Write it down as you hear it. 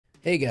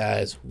Hey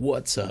guys,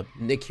 what's up?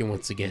 Nick here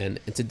once again,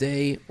 and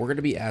today we're going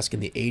to be asking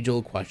the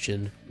age-old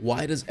question,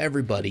 why does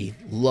everybody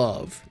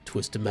love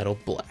Twisted Metal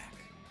Black?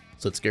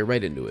 So let's get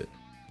right into it.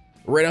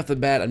 Right off the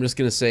bat, I'm just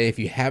going to say if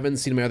you haven't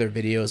seen my other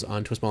videos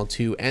on Twisted Metal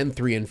 2 and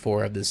 3 and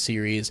 4 of this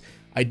series,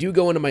 I do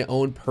go into my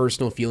own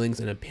personal feelings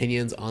and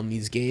opinions on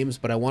these games,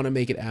 but I want to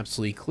make it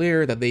absolutely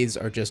clear that these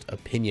are just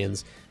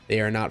opinions.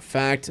 They are not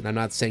fact, and I'm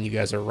not saying you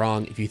guys are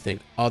wrong if you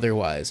think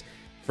otherwise.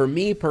 For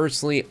me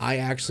personally, I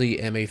actually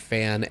am a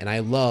fan and I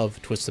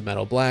love Twisted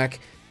Metal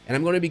Black, and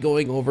I'm going to be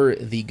going over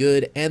the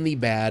good and the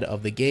bad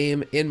of the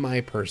game in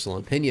my personal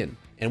opinion.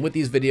 And with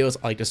these videos,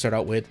 I like to start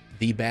out with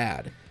the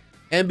bad.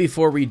 And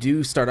before we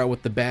do start out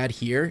with the bad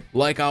here,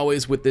 like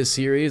always with this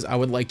series, I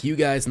would like you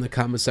guys in the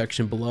comment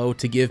section below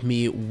to give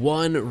me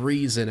one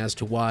reason as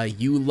to why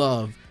you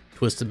love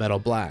Twisted Metal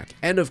Black.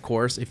 And of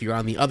course, if you're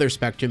on the other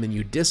spectrum and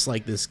you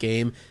dislike this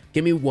game,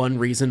 give me one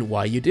reason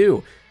why you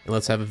do. And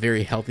let's have a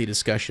very healthy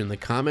discussion in the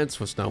comments.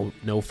 There's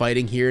no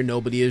fighting here.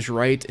 Nobody is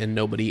right and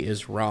nobody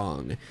is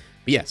wrong. But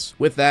yes,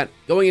 with that,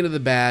 going into the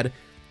bad,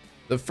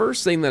 the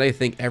first thing that I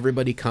think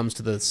everybody comes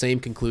to the same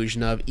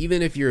conclusion of,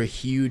 even if you're a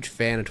huge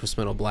fan of Twisted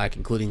Metal Black,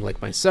 including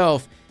like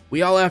myself,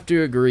 we all have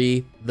to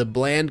agree the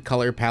bland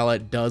color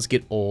palette does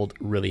get old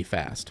really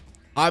fast.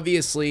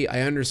 Obviously,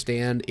 I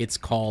understand it's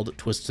called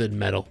Twisted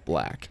Metal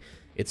Black.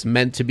 It's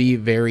meant to be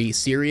very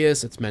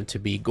serious. It's meant to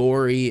be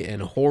gory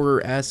and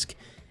horror-esque.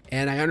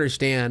 And I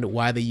understand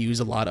why they use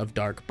a lot of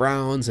dark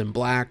browns and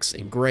blacks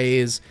and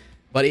grays,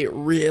 but it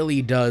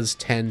really does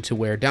tend to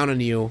wear down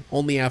on you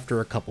only after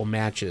a couple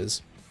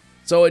matches.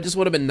 So it just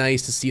would have been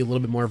nice to see a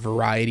little bit more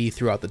variety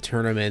throughout the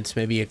tournament,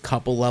 maybe a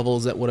couple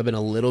levels that would have been a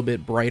little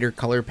bit brighter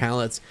color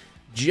palettes,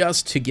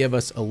 just to give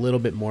us a little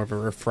bit more of a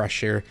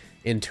refresher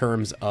in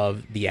terms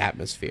of the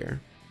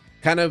atmosphere.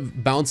 Kind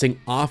of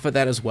bouncing off of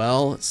that as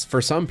well,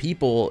 for some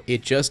people,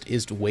 it just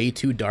is way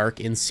too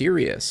dark and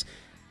serious.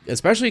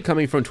 Especially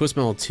coming from Twisted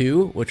Metal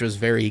 2, which was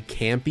very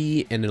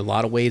campy and in a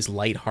lot of ways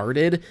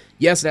lighthearted.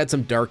 Yes, it had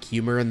some dark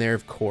humor in there,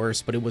 of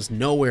course, but it was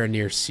nowhere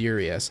near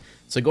serious.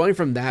 So going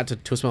from that to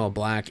Twisted Metal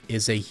Black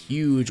is a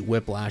huge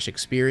whiplash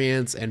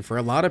experience, and for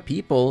a lot of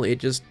people, it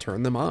just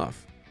turned them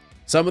off.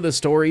 Some of the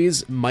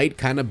stories might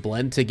kind of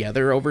blend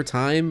together over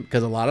time,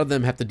 because a lot of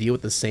them have to deal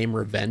with the same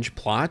revenge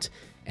plot,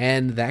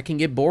 and that can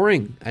get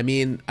boring. I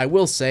mean, I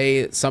will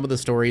say some of the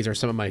stories are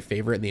some of my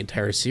favorite in the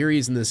entire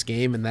series in this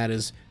game, and that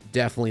is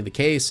definitely the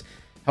case.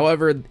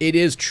 However, it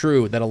is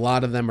true that a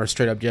lot of them are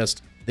straight up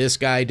just, this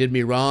guy did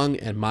me wrong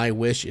and my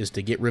wish is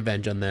to get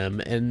revenge on them,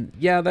 and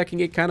yeah, that can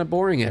get kind of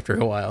boring after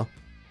a while.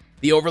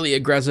 The overly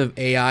aggressive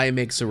AI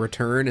makes a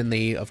return, and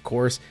they, of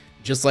course,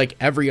 just like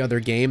every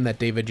other game that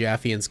David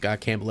Jaffe and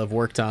Scott Campbell have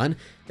worked on,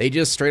 they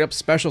just straight up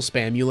special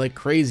spam you like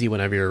crazy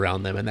whenever you're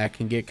around them, and that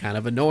can get kind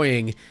of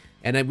annoying.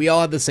 And we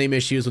all have the same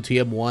issues with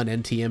TM1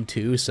 and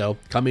TM2, so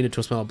coming to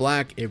Twisted Metal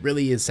Black, it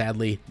really is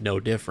sadly no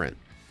different.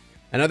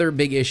 Another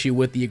big issue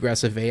with the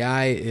aggressive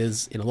AI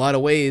is, in a lot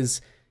of ways,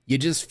 you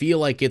just feel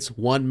like it's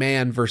one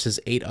man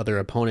versus 8 other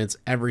opponents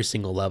every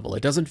single level.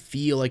 It doesn't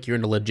feel like you're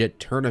in a legit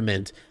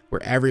tournament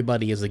where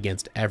everybody is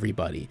against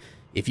everybody.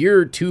 If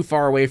you're too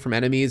far away from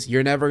enemies,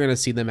 you're never going to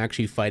see them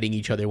actually fighting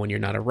each other when you're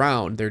not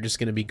around. They're just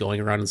going to be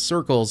going around in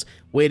circles,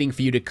 waiting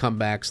for you to come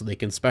back so they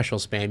can special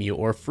spam you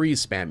or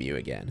freeze spam you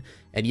again.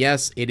 And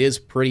yes, it is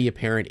pretty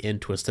apparent in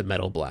Twisted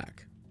Metal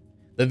Black.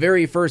 The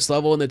very first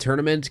level in the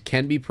tournament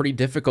can be pretty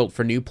difficult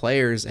for new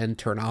players and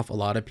turn off a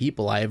lot of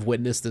people. I have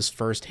witnessed this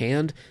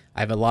firsthand. I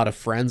have a lot of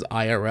friends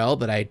IRL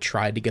that I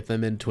tried to get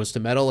them in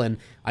Twisted Metal, and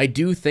I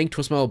do think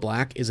Twisted Metal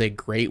Black is a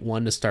great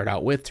one to start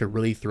out with to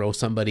really throw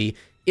somebody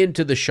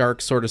into the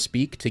shark, so to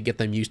speak, to get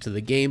them used to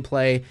the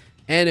gameplay,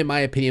 and in my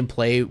opinion,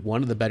 play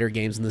one of the better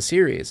games in the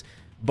series.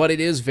 But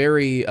it is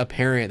very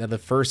apparent that the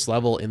first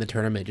level in the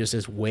tournament just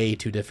is way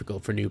too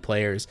difficult for new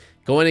players.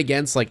 Going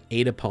against like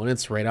 8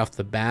 opponents right off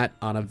the bat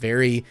on a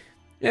very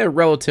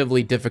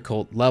relatively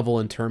difficult level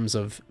in terms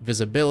of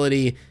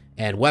visibility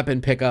and weapon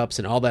pickups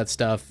and all that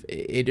stuff,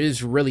 it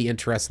is really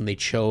interesting they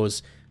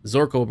chose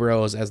Zorko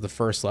Bros as the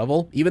first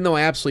level. Even though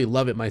I absolutely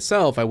love it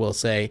myself, I will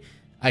say,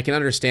 I can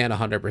understand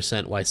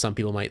 100% why some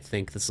people might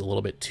think this is a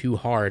little bit too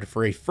hard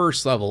for a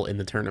first level in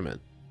the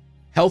tournament.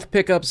 Health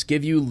pickups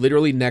give you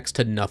literally next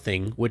to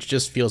nothing, which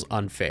just feels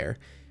unfair.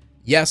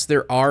 Yes,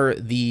 there are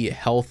the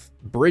health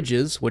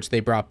bridges, which they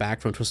brought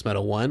back from Twisted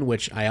Metal 1,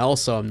 which I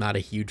also am not a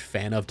huge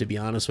fan of, to be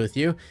honest with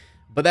you.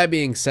 But that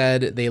being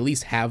said, they at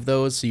least have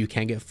those, so you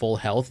can get full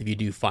health if you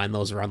do find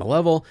those around the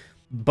level.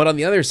 But on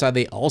the other side,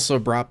 they also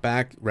brought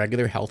back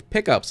regular health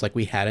pickups like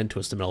we had in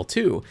Twisted Metal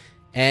 2.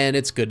 And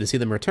it's good to see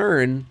them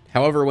return.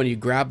 However, when you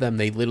grab them,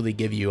 they literally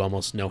give you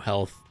almost no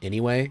health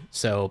anyway.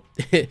 So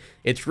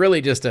it's really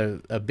just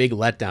a big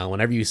letdown.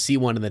 Whenever you see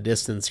one in the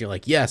distance, you're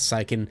like, yes,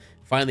 I can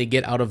finally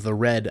get out of the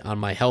red on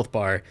my health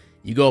bar.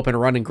 You go up and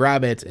run and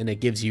grab it, and it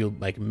gives you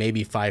like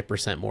maybe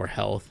 5% more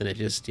health. And it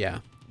just, yeah,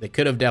 they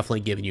could have definitely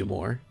given you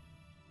more.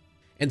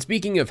 And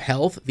speaking of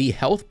health, the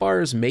health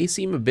bars may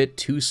seem a bit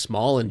too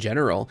small in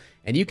general,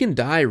 and you can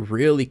die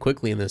really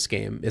quickly in this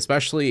game,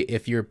 especially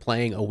if you're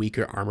playing a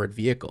weaker armored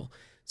vehicle.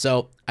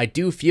 So I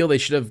do feel they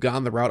should have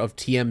gone the route of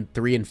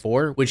TM3 and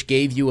 4, which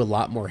gave you a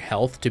lot more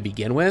health to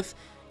begin with.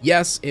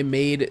 Yes, it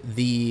made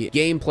the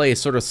gameplay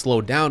sort of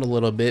slow down a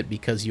little bit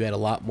because you had a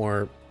lot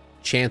more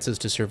chances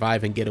to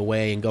survive and get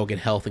away and go get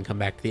health and come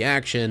back to the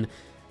action,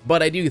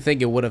 but I do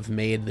think it would have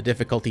made the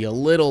difficulty a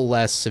little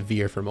less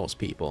severe for most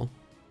people.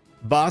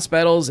 Boss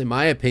battles, in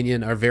my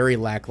opinion, are very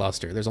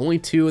lackluster. There's only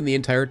 2 in the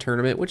entire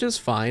tournament, which is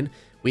fine.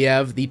 We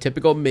have the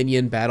typical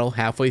minion battle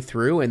halfway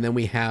through, and then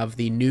we have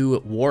the new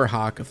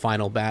Warhawk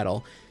final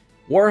battle.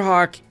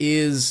 Warhawk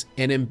is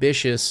an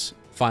ambitious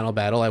final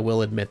battle, I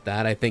will admit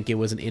that. I think it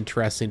was an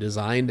interesting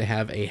design to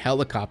have a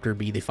helicopter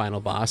be the final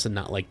boss and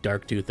not like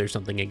Darktooth or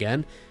something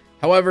again.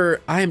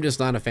 However, I am just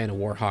not a fan of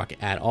Warhawk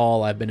at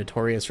all. I've been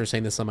notorious for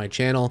saying this on my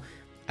channel.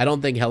 I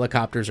don't think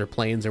helicopters or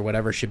planes or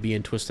whatever should be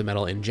in Twisted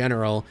Metal in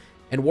general.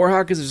 And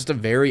Warhawk is just a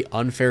very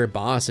unfair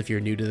boss if you're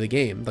new to the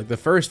game. Like the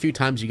first few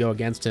times you go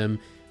against him,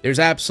 there's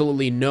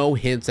absolutely no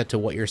hints as to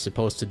what you're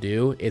supposed to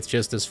do. It's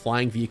just this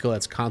flying vehicle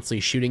that's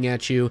constantly shooting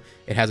at you.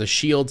 It has a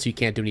shield, so you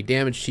can't do any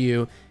damage to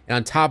you. And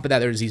on top of that,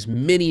 there's these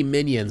mini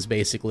minions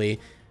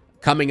basically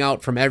coming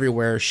out from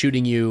everywhere,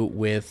 shooting you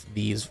with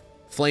these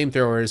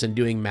flamethrowers and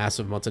doing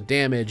massive amounts of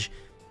damage.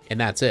 And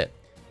that's it.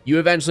 You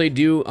eventually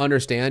do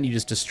understand. You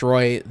just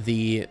destroy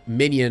the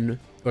minion,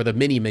 or the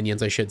mini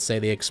minions, I should say.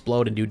 They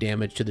explode and do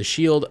damage to the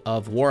shield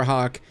of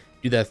Warhawk.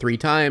 Do that 3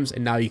 times,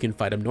 and now you can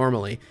fight him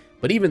normally.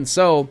 But even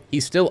so,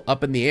 he's still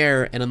up in the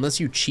air, and unless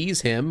you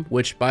cheese him,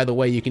 which, by the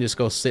way, you can just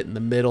go sit in the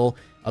middle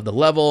of the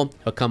level,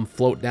 he'll come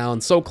float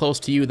down so close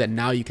to you that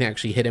now you can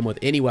actually hit him with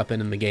any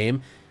weapon in the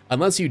game.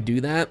 Unless you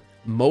do that,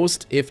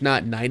 most, if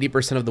not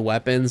 90% of the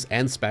weapons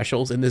and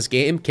specials in this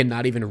game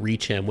cannot even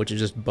reach him, which is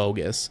just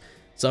bogus.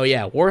 So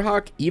yeah,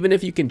 Warhawk, even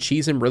if you can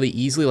cheese him really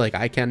easily like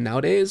I can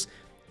nowadays,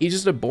 he's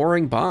just a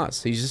boring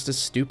boss. He's just a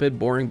stupid,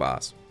 boring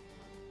boss.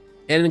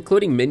 And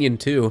including Minion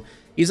too,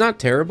 he's not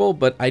terrible,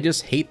 but I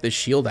just hate the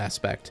shield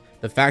aspect.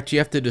 The fact you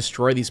have to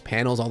destroy these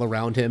panels all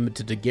around him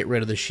to get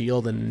rid of the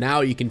shield, and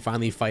now you can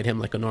finally fight him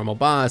like a normal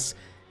boss,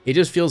 it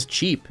just feels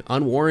cheap,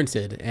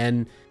 unwarranted,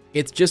 and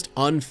it's just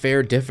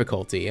unfair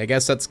difficulty. I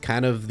guess that's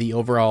kind of the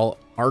overall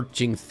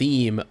arching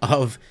theme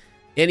of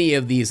any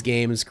of these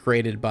games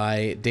created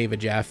by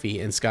David Jaffe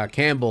and Scott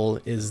Campbell,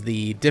 is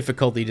the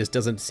difficulty just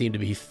doesn't seem to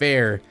be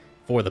fair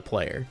for the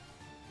player.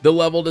 The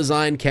level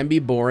design can be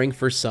boring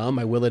for some,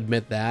 I will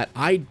admit that.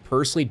 I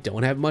personally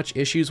don't have much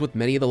issues with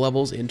many of the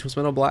levels in Twisted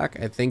Metal Black.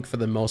 I think for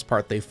the most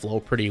part they flow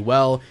pretty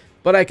well,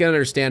 but I can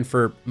understand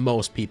for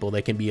most people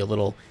they can be a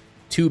little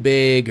too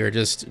big or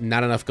just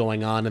not enough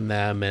going on in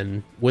them,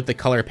 and with the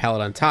color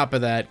palette on top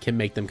of that can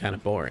make them kind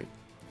of boring.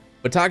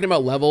 But talking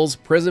about levels,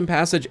 Prison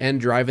Passage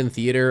and Drive-In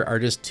Theater are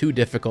just too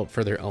difficult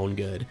for their own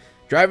good.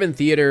 Drive-In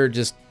Theater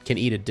just can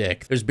eat a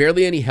dick. There's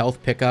barely any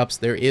health pickups,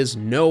 there is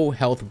no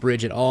health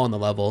bridge at all on the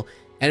level,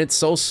 and it's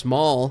so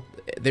small,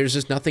 there's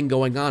just nothing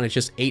going on. It's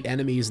just 8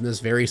 enemies in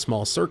this very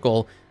small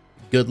circle.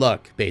 Good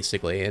luck,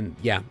 basically. And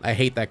yeah, I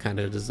hate that kind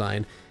of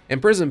design.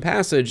 And Prison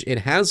Passage,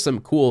 it has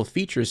some cool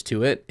features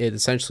to it. It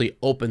essentially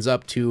opens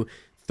up to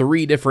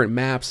 3 different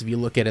maps if you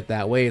look at it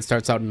that way. It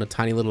starts out in a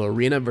tiny little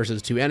arena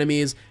versus 2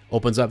 enemies,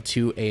 opens up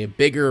to a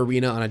bigger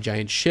arena on a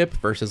giant ship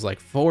versus like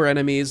 4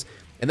 enemies,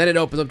 and then it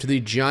opens up to the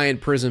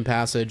giant Prison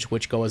Passage,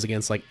 which goes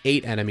against like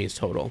 8 enemies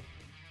total.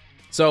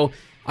 So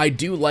I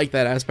do like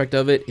that aspect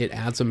of it. It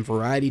adds some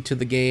variety to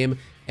the game,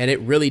 and it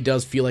really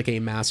does feel like a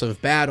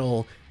massive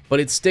battle,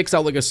 but it sticks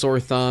out like a sore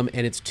thumb,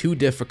 and it's too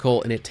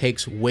difficult, and it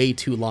takes way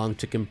too long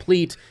to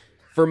complete,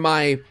 for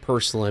my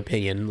personal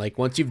opinion. Like,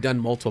 once you've done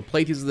multiple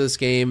playthroughs of this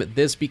game,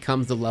 this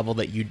becomes the level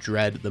that you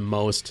dread the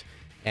most,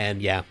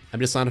 and yeah, I'm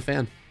just not a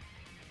fan.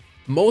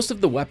 Most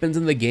of the weapons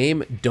in the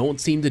game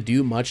don't seem to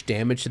do much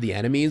damage to the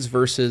enemies,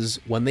 versus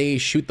when they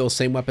shoot those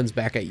same weapons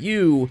back at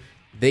you,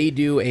 they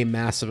do a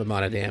massive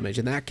amount of damage,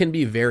 and that can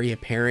be very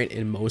apparent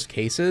in most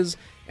cases,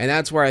 and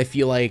that's where I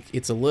feel like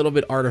it's a little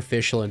bit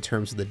artificial in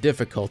terms of the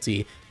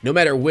difficulty, no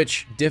matter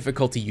which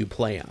difficulty you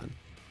play on.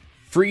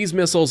 Freeze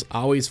missiles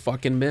always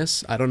fucking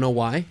miss. I don't know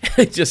why.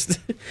 Just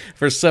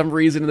for some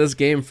reason in this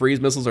game, freeze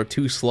missiles are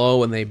too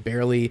slow and they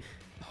barely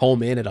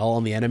home in at all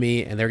on the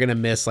enemy, and they're gonna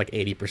miss like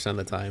 80% of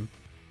the time.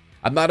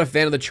 I'm not a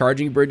fan of the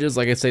charging bridges,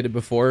 like I stated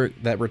before,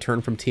 that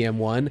return from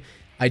TM1.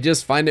 I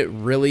just find it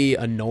really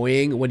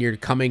annoying when you're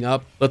coming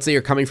up. Let's say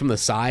you're coming from the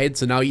side,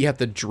 so now you have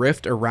to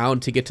drift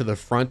around to get to the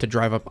front to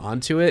drive up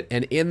onto it.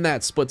 And in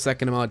that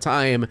split-second amount of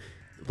time,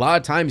 a lot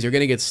of times you're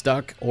going to get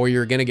stuck or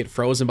you're going to get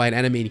frozen by an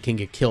enemy and you can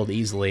get killed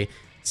easily.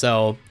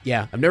 So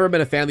yeah, I've never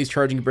been a fan of these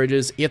charging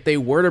bridges. If they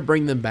were to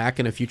bring them back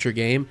in a future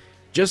game,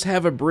 just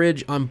have a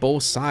bridge on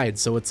both sides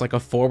so it's like a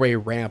 4-way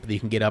ramp that you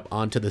can get up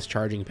onto this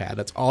charging pad.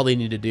 That's all they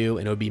need to do,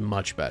 and it would be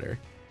much better.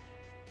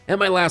 And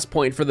my last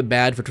point for the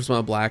bad for Twisted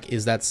Metal Black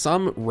is that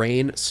some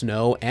rain,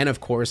 snow, and of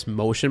course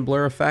motion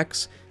blur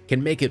effects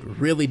can make it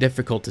really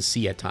difficult to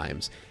see at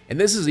times. And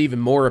this is even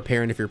more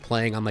apparent if you're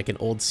playing on like an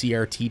old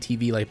CRT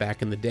TV like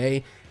back in the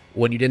day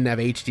when you didn't have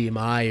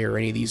HDMI or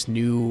any of these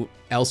new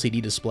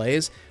LCD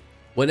displays.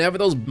 Whenever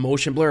those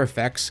motion blur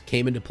effects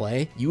came into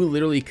play, you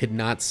literally could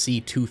not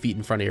see 2 feet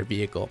in front of your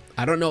vehicle.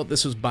 I don't know if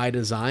this was by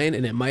design,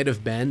 and it might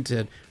have been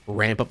to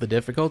ramp up the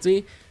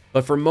difficulty,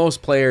 but for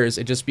most players,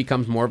 it just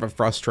becomes more of a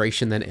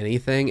frustration than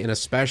anything, and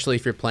especially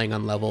if you're playing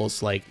on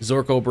levels like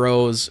Zorko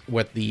Bros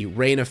with the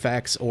rain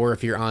effects, or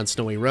if you're on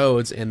snowy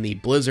roads and the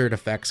blizzard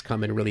effects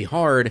come in really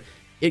hard,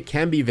 it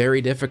can be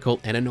very difficult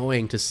and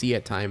annoying to see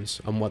at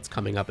times on what's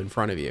coming up in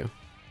front of you.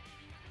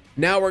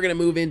 Now we're going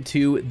to move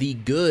into the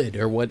good,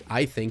 or what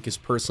I think is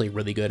personally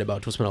really good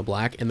about Twisted Metal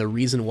Black, and the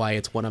reason why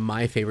it's one of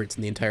my favorites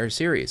in the entire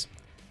series.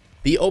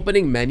 The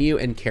opening menu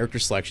and character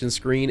selection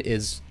screen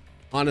is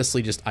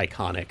honestly just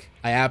iconic.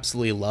 I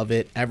absolutely love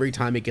it. Every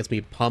time it gets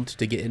me pumped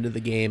to get into the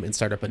game and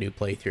start up a new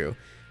playthrough.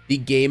 The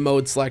game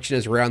mode selection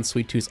is right on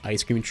Sweet Tooth's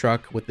ice cream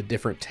truck with the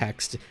different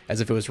text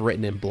as if it was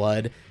written in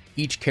blood.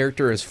 Each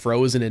character is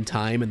frozen in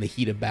time in the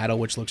heat of battle,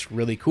 which looks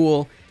really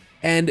cool.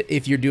 And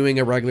if you're doing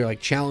a regular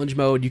like challenge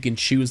mode, you can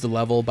choose the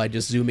level by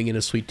just zooming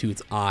into Sweet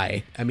Tooth's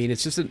eye. I mean,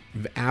 it's just an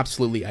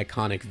absolutely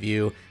iconic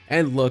view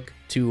and look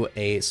to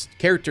a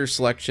character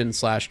selection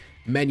slash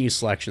menu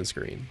selection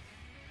screen.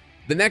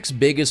 The next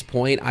biggest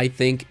point I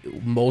think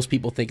most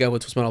people think of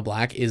with Twisted Metal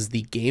Black is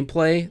the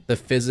gameplay, the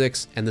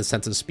physics, and the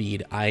sense of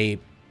speed. I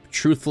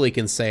truthfully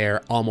can say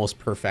are almost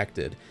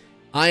perfected.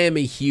 I am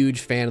a huge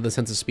fan of the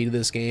sense of speed of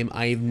this game.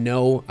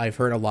 I've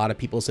heard a lot of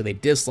people say they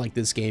dislike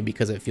this game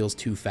because it feels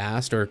too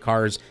fast or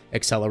cars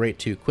accelerate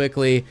too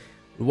quickly.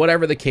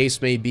 Whatever the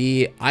case may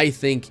be, I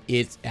think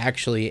it's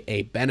actually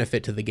a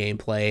benefit to the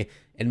gameplay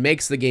and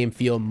makes the game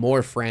feel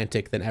more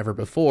frantic than ever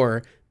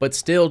before, but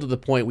still to the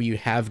point where you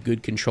have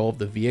good control of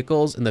the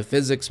vehicles and the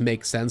physics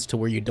make sense to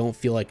where you don't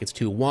feel like it's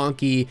too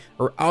wonky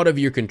or out of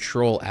your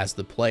control as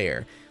the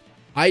player.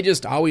 I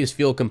just always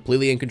feel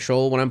completely in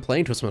control when I'm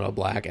playing Twisted Metal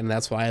Black, and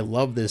that's why I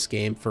love this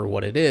game for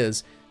what it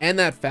is. And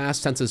that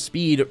fast sense of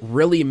speed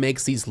really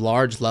makes these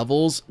large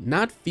levels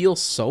not feel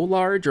so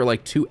large or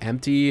like too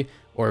empty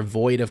or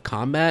void of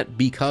combat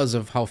because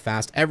of how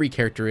fast every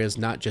character is,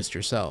 not just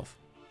yourself.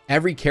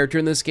 Every character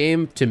in this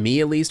game, to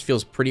me at least,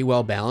 feels pretty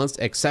well balanced,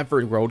 except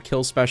for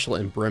Roadkill Special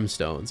and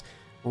Brimstone's.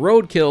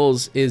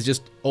 Roadkills is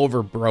just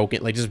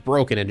broken, like just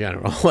broken in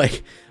general.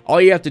 Like all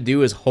you have to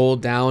do is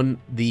hold down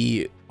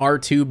the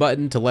R2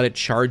 button to let it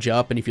charge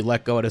up, and if you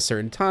let go at a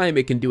certain time,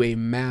 it can do a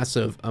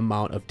massive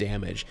amount of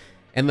damage.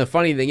 And the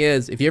funny thing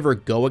is, if you ever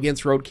go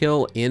against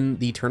Roadkill in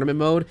the tournament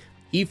mode,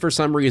 he for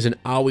some reason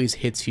always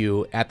hits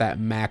you at that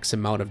max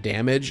amount of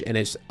damage, and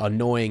it's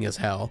annoying as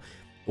hell.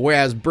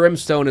 Whereas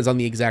Brimstone is on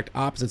the exact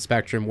opposite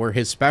spectrum, where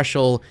his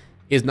special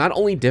is not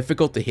only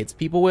difficult to hit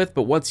people with,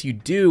 but once you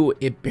do,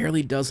 it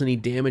barely does any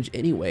damage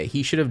anyway.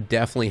 He should have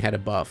definitely had a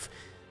buff.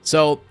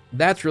 So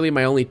that's really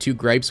my only 2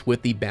 gripes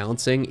with the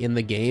balancing in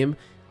the game.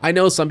 I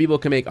know some people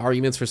can make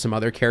arguments for some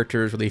other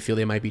characters where they feel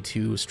they might be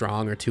too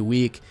strong or too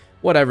weak,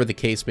 whatever the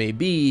case may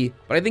be,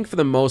 but I think for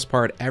the most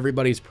part,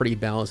 everybody's pretty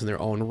balanced in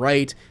their own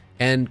right,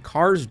 and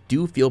cars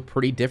do feel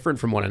pretty different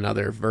from one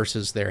another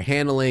versus their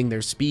handling,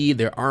 their speed,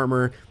 their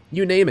armor,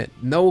 you name it.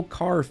 No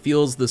car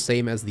feels the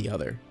same as the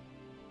other.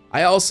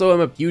 I also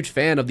am a huge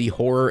fan of the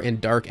horror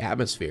and dark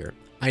atmosphere.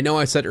 I know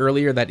I said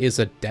earlier that is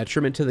a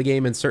detriment to the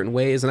game in certain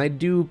ways, and I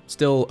do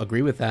still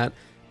agree with that,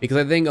 because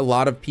I think a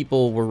lot of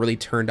people were really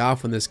turned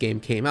off when this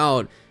game came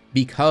out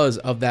because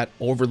of that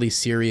overly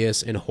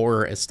serious and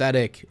horror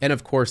aesthetic, and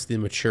of course the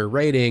mature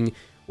rating,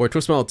 where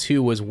Twisted Metal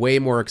 2 was way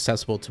more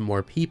accessible to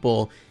more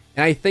people.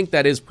 And I think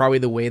that is probably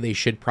the way they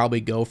should probably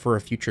go for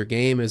a future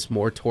game, is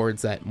more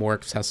towards that more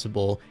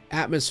accessible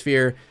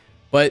atmosphere.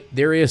 But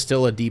there is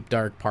still a deep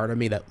dark part of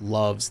me that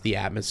loves the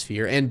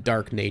atmosphere and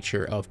dark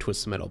nature of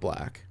Twisted Metal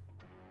Black.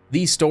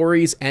 The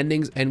stories,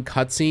 endings, and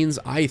cutscenes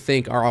I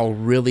think are all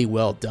really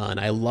well done.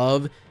 I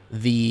love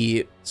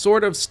the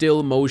sort of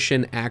still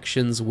motion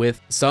actions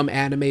with some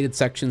animated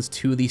sections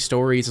to the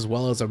stories, as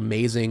well as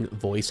amazing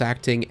voice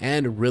acting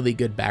and really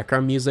good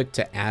background music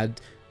to add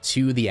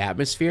to the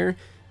atmosphere.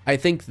 I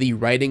think the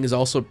writing is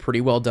also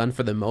pretty well done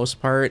for the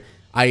most part.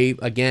 I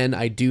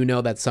do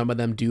know that some of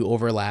them do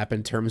overlap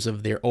in terms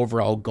of their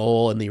overall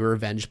goal, and the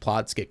revenge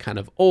plots get kind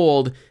of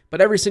old, but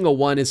every single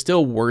one is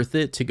still worth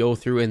it to go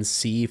through and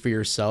see for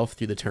yourself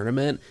through the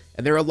tournament,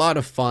 and they're a lot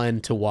of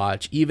fun to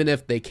watch, even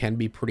if they can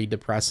be pretty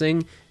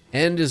depressing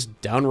and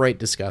just downright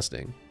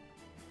disgusting.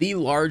 The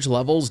large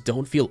levels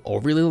don't feel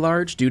overly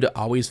large due to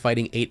always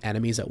fighting 8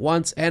 enemies at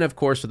once, and of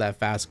course with that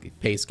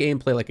fast-paced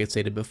gameplay like I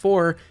stated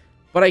before,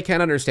 but I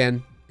can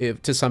understand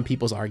to some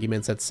people's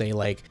arguments that say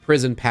like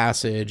Prison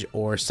Passage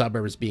or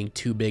Suburbs being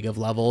too big of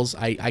levels.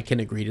 I can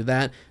agree to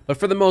that, but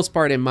for the most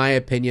part, in my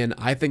opinion,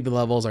 I think the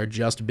levels are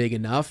just big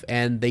enough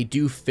and they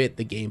do fit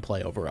the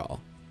gameplay overall.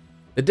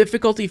 The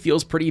difficulty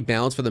feels pretty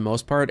balanced for the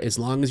most part as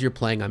long as you're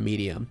playing on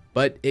medium,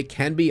 but it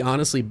can be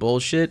honestly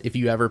bullshit if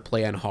you ever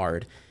play on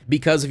hard,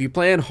 because if you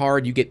play on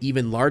hard, you get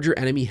even larger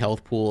enemy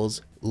health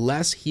pools,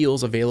 less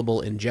heals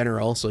available in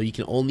general, so you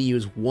can only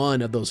use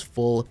one of those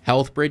full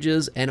health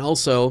bridges, and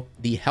also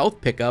the health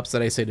pickups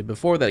that I stated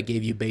before that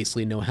gave you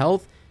basically no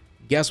health.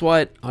 Guess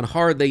what? On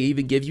hard, they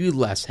even give you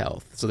less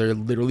health, so they're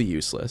literally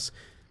useless.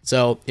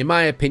 So in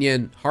my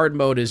opinion, hard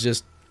mode is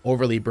just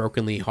overly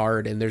brokenly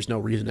hard and there's no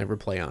reason to ever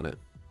play on it.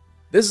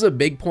 This is a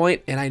big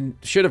point, and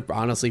I should have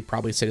honestly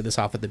probably stated this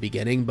off at the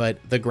beginning, but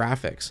the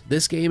graphics.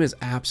 This game is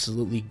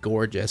absolutely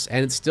gorgeous,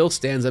 and it still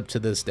stands up to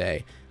this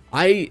day.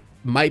 I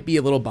might be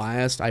a little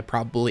biased, I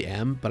probably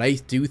am, but I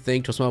do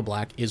think Twisted Metal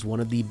Black is one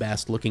of the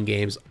best looking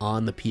games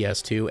on the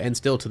PS2, and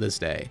still to this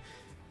day.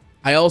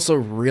 I also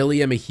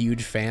really am a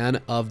huge fan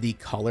of the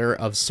color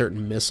of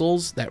certain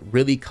missiles that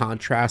really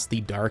contrast the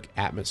dark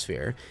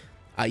atmosphere.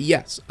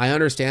 Yes, I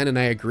understand and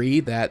I agree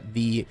that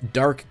the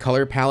dark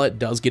color palette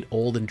does get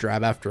old and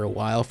drab after a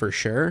while for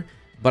sure,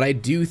 but I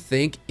do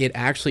think it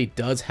actually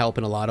does help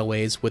in a lot of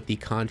ways with the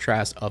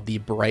contrast of the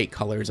bright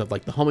colors of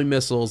like the homing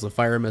missiles, the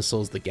fire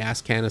missiles, the gas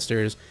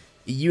canisters,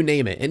 you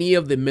name it. Any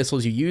of the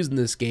missiles you use in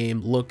this game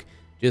look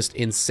just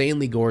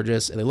insanely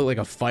gorgeous, and they look like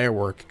a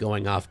firework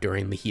going off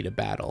during the heat of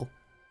battle.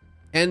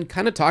 And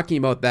kind of talking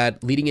about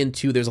that, leading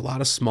into there's a lot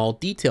of small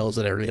details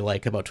that I really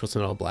like about Twisted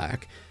Metal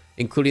Black,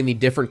 including the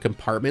different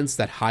compartments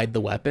that hide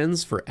the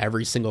weapons for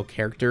every single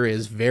character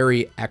is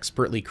very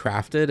expertly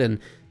crafted, and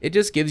it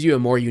just gives you a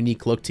more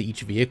unique look to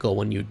each vehicle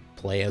when you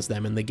play as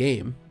them in the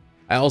game.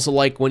 I also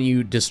like when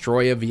you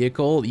destroy a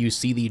vehicle, you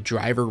see the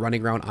driver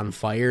running around on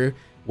fire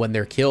when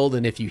they're killed,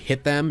 and if you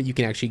hit them, you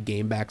can actually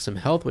gain back some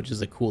health, which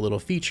is a cool little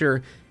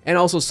feature. And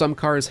also some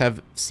cars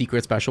have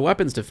secret special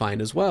weapons to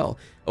find as well.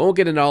 I won't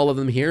get into all of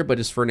them here, but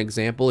just for an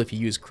example, if you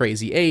use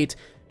Crazy 8,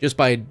 just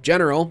by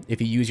general,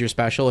 if you use your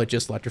special, it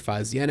just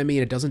electrifies the enemy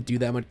and it doesn't do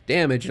that much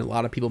damage, and a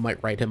lot of people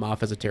might write him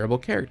off as a terrible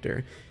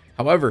character.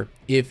 However,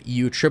 if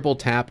you triple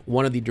tap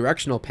one of the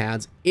directional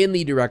pads in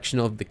the direction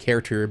of the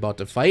character you're about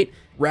to fight,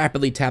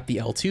 rapidly tap the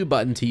L2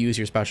 button to use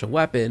your special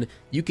weapon,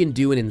 you can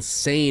do an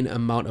insane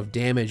amount of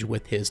damage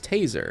with his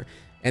taser.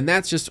 And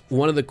that's just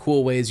one of the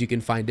cool ways you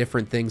can find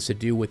different things to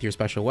do with your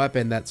special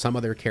weapon that some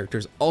other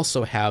characters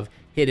also have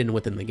hidden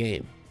within the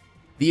game.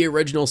 The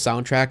original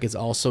soundtrack is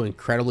also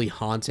incredibly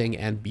haunting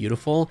and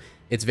beautiful.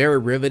 It's very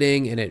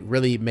riveting, and it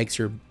really makes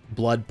your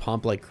blood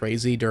pump like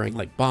crazy during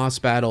like boss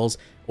battles,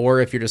 or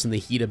if you're just in the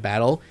heat of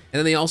battle. And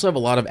then they also have a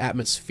lot of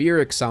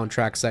atmospheric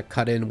soundtracks that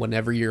cut in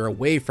whenever you're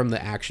away from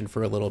the action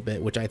for a little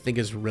bit, which I think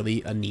is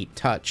really a neat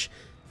touch.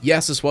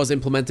 Yes, this was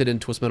implemented in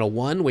Twisted Metal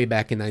 1 way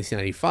back in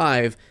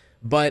 1995,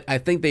 but I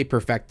think they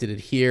perfected it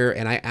here,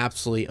 and I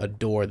absolutely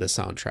adore the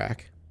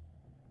soundtrack.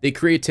 The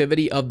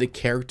creativity of the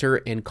character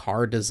and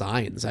car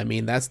designs. I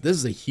mean, this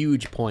is a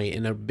huge point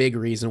and a big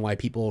reason why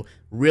people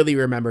really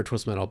remember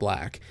Twisted Metal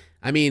Black.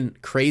 I mean,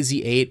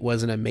 Crazy 8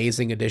 was an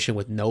amazing addition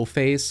with No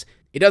Face.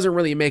 It doesn't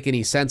really make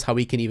any sense how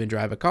he can even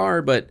drive a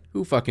car, but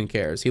who fucking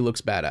cares? He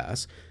looks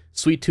badass.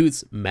 Sweet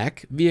Tooth's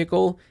mech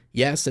vehicle,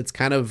 yes, it's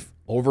kind of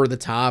over the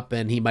top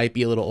and he might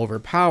be a little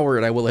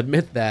overpowered, I will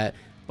admit that,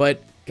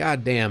 but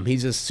god damn,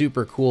 he's just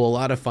super cool, a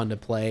lot of fun to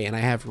play, and I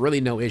have really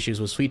no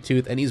issues with Sweet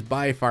Tooth, and he's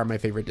by far my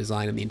favorite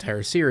design in the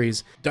entire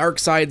series.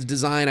 Darkseid's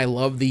design, I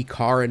love the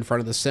car in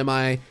front of the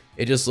semi.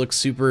 It just looks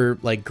super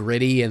like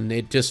gritty, and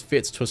it just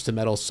fits Twisted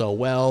Metal so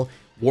well.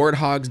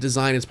 Warthog's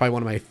design is probably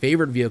one of my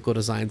favorite vehicle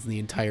designs in the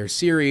entire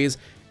series.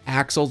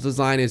 Axel's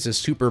design is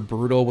just super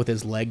brutal with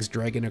his legs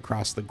dragging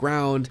across the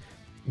ground.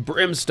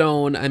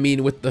 Brimstone, I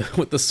mean, with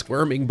the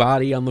squirming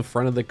body on the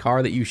front of the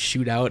car that you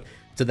shoot out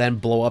to then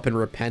blow up and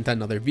repent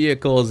on other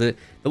vehicles. The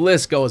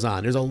list goes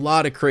on. There's a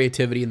lot of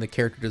creativity in the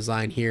character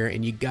design here,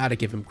 and you gotta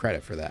give him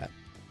credit for that.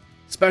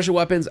 Special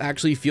weapons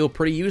actually feel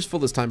pretty useful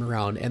this time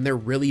around, and they're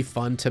really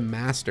fun to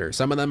master.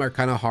 Some of them are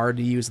kind of hard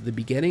to use at the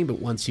beginning, but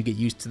once you get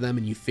used to them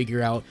and you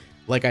figure out,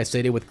 like I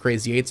stated with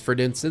Crazy 8s for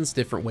instance,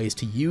 different ways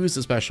to use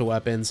the special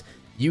weapons,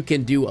 you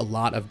can do a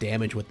lot of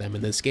damage with them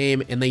in this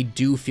game, and they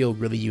do feel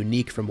really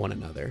unique from one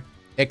another.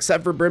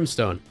 Except for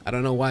Brimstone. I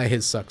don't know why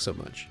his sucks so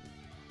much.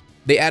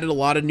 They added a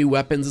lot of new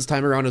weapons this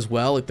time around as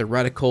well, like the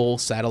Reticle,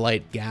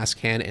 Satellite, Gas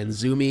Can, and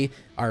Zumi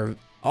are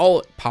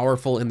all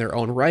powerful in their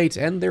own right,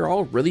 and they're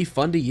all really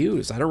fun to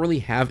use. I don't really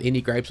have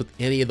any gripes with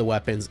any of the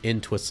weapons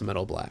in Twisted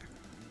Metal Black.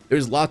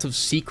 There's lots of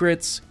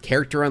secrets,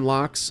 character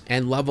unlocks,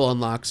 and level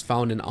unlocks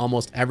found in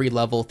almost every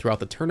level throughout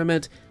the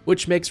tournament,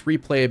 which makes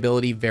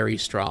replayability very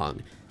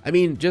strong. I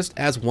mean, just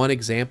as one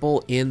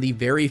example, in the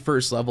very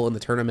first level in the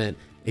tournament,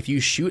 if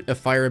you shoot a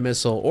fire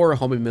missile or a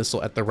homing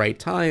missile at the right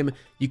time,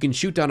 you can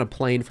shoot down a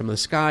plane from the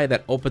sky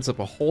that opens up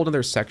a whole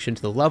other section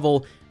to the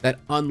level that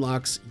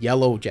unlocks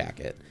Yellow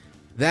Jacket.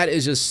 That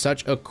is just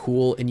such a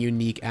cool and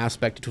unique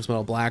aspect to Twisted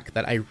Metal Black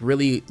that I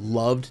really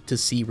loved to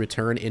see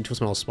return in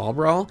Twisted Metal Small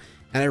Brawl,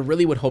 and I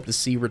really would hope to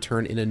see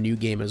return in a new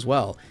game as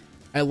well.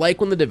 I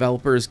like when the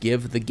developers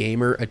give the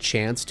gamer a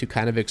chance to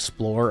kind of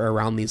explore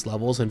around these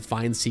levels and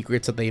find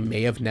secrets that they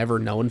may have never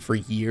known for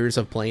years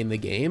of playing the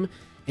game.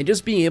 And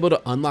just being able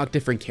to unlock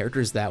different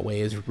characters that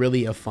way is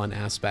really a fun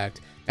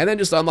aspect. And then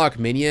just unlock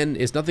Minion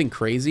is nothing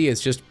crazy,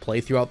 it's just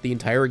play throughout the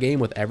entire game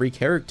with every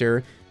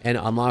character and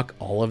unlock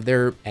all of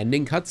their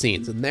ending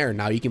cutscenes, and there,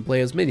 now you can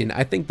play as Minion.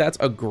 I think that's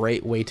a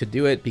great way to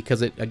do it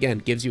because it, again,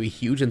 gives you a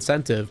huge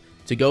incentive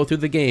to go through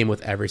the game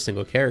with every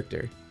single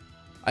character.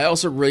 I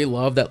also really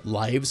love that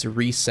lives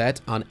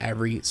reset on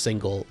every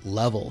single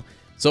level.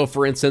 So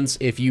for instance,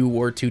 if you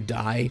were to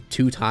die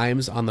 2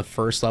 times on the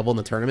first level in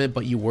the tournament,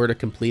 but you were to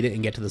complete it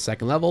and get to the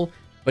second level,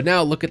 but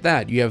now look at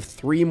that, you have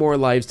 3 more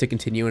lives to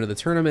continue into the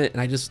tournament, and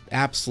I just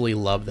absolutely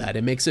love that.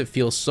 It makes it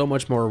feel so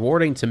much more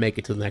rewarding to make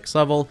it to the next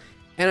level,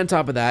 and on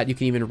top of that, you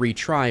can even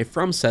retry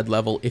from said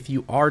level if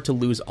you are to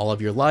lose all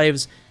of your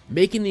lives,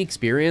 making the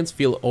experience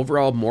feel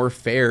overall more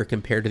fair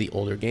compared to the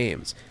older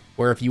games,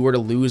 where if you were to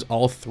lose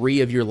all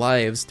 3 of your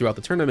lives throughout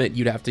the tournament,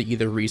 you'd have to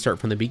either restart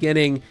from the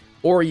beginning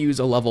or use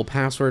a level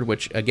password,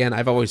 which again,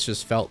 I've always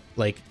just felt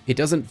like it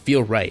doesn't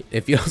feel right.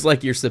 It feels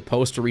like you're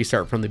supposed to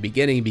restart from the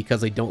beginning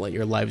because they don't let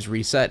your lives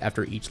reset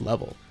after each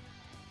level.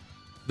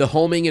 The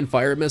homing and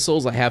fire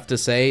missiles, I have to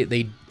say,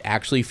 they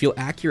actually feel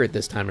accurate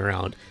this time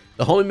around.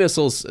 The homing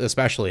missiles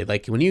especially,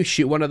 like when you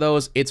shoot one of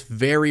those, it's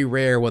very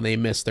rare when they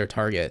miss their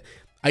target.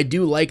 I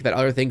do like that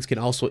other things can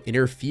also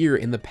interfere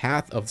in the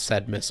path of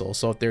said missile.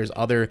 So if there's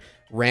other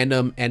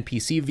random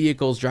NPC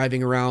vehicles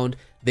driving around,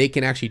 they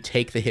can actually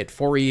take the hit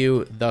for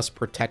you, thus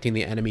protecting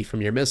the enemy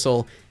from your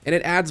missile, and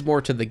it adds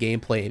more to the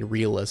gameplay and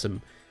realism.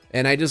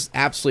 And I just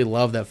absolutely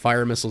love that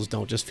fire missiles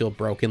don't just feel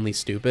brokenly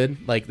stupid.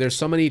 Like, there's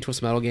so many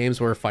Twisted Metal games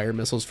where fire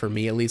missiles, for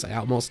me at least, I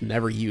almost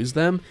never use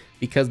them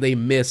because they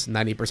miss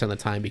 90% of the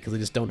time because they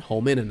just don't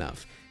home in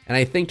enough. And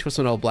I think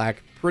Twisted Metal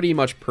Black pretty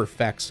much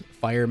perfects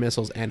fire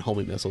missiles and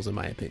homing missiles in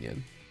my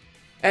opinion.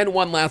 And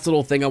one last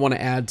little thing I want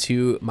to add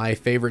to my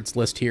favorites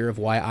list here of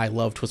why I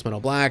love Twisted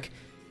Metal Black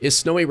is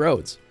Snowy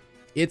Roads.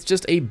 It's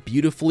just a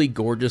beautifully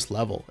gorgeous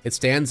level. It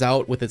stands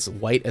out with its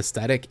white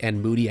aesthetic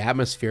and moody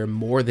atmosphere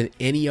more than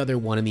any other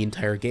one in the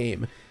entire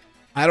game.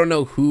 I don't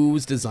know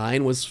whose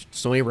design was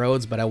Snowy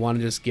Roads, but I want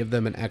to just give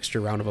them an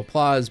extra round of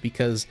applause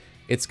because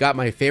it's got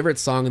my favorite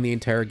song in the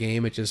entire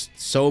game. It's just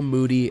so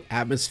moody,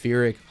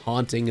 atmospheric,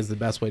 haunting is the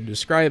best way to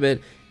describe it.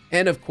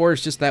 And of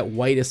course, just that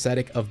white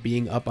aesthetic of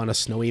being up on a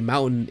snowy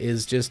mountain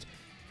is just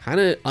kind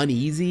of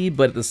uneasy,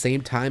 but at the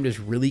same time just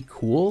really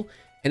cool.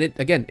 And it,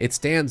 again, it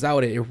stands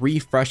out. It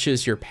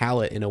refreshes your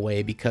palette in a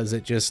way because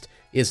it just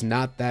is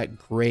not that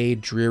gray,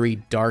 dreary,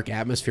 dark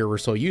atmosphere we're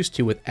so used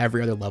to with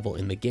every other level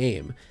in the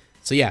game.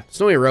 So yeah,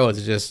 Snowy Roads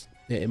is just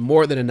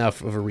more than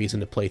enough of a reason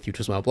to play through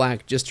Twisted Metal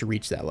Black just to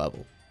reach that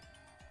level.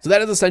 So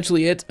that is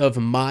essentially it of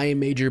my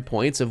major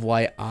points of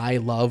why I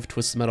love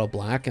Twisted Metal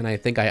Black, and I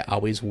think I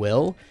always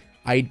will.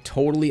 I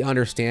totally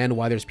understand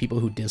why there's people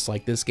who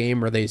dislike this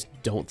game or they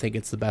don't think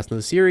it's the best in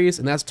the series,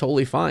 and that's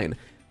totally fine.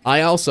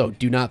 I also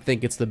do not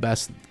think it's the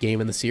best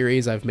game in the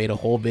series. I've made a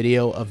whole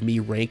video of me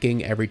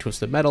ranking every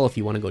Twisted Metal if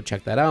you want to go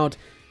check that out.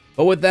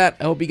 But with that,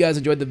 I hope you guys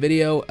enjoyed the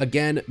video.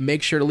 Again,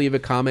 make sure to leave a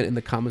comment in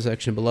the comment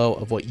section below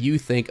of what you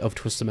think of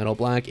Twisted Metal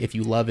Black. If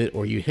you love it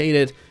or you hate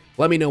it,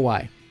 let me know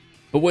why.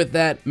 But with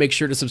that, make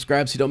sure to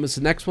subscribe so you don't miss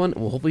the next one,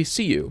 and we'll hopefully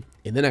see you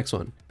in the next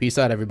one. Peace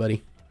out,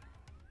 everybody.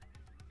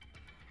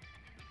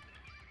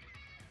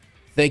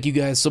 Thank you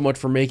guys so much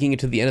for making it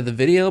to the end of the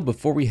video.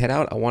 Before we head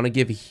out, I want to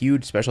give a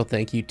huge special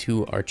thank you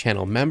to our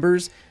channel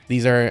members.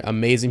 These are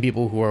amazing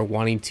people who are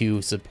wanting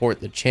to support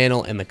the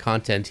channel and the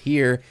content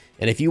here.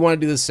 And if you want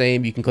to do the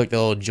same, you can click the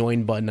little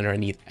join button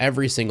underneath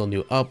every single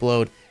new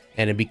upload.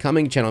 And in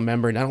becoming a channel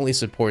member not only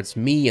supports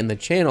me and the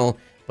channel,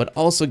 but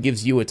also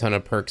gives you a ton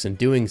of perks in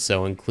doing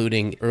so,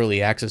 including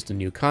early access to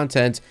new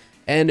content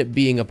and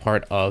being a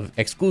part of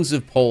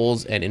exclusive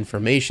polls and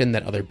information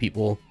that other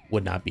people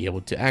would not be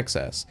able to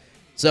access.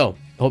 So,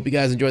 I hope you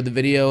guys enjoyed the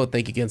video.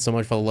 Thank you again so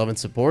much for the love and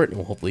support, and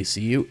we'll hopefully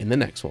see you in the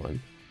next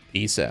one.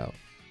 Peace out.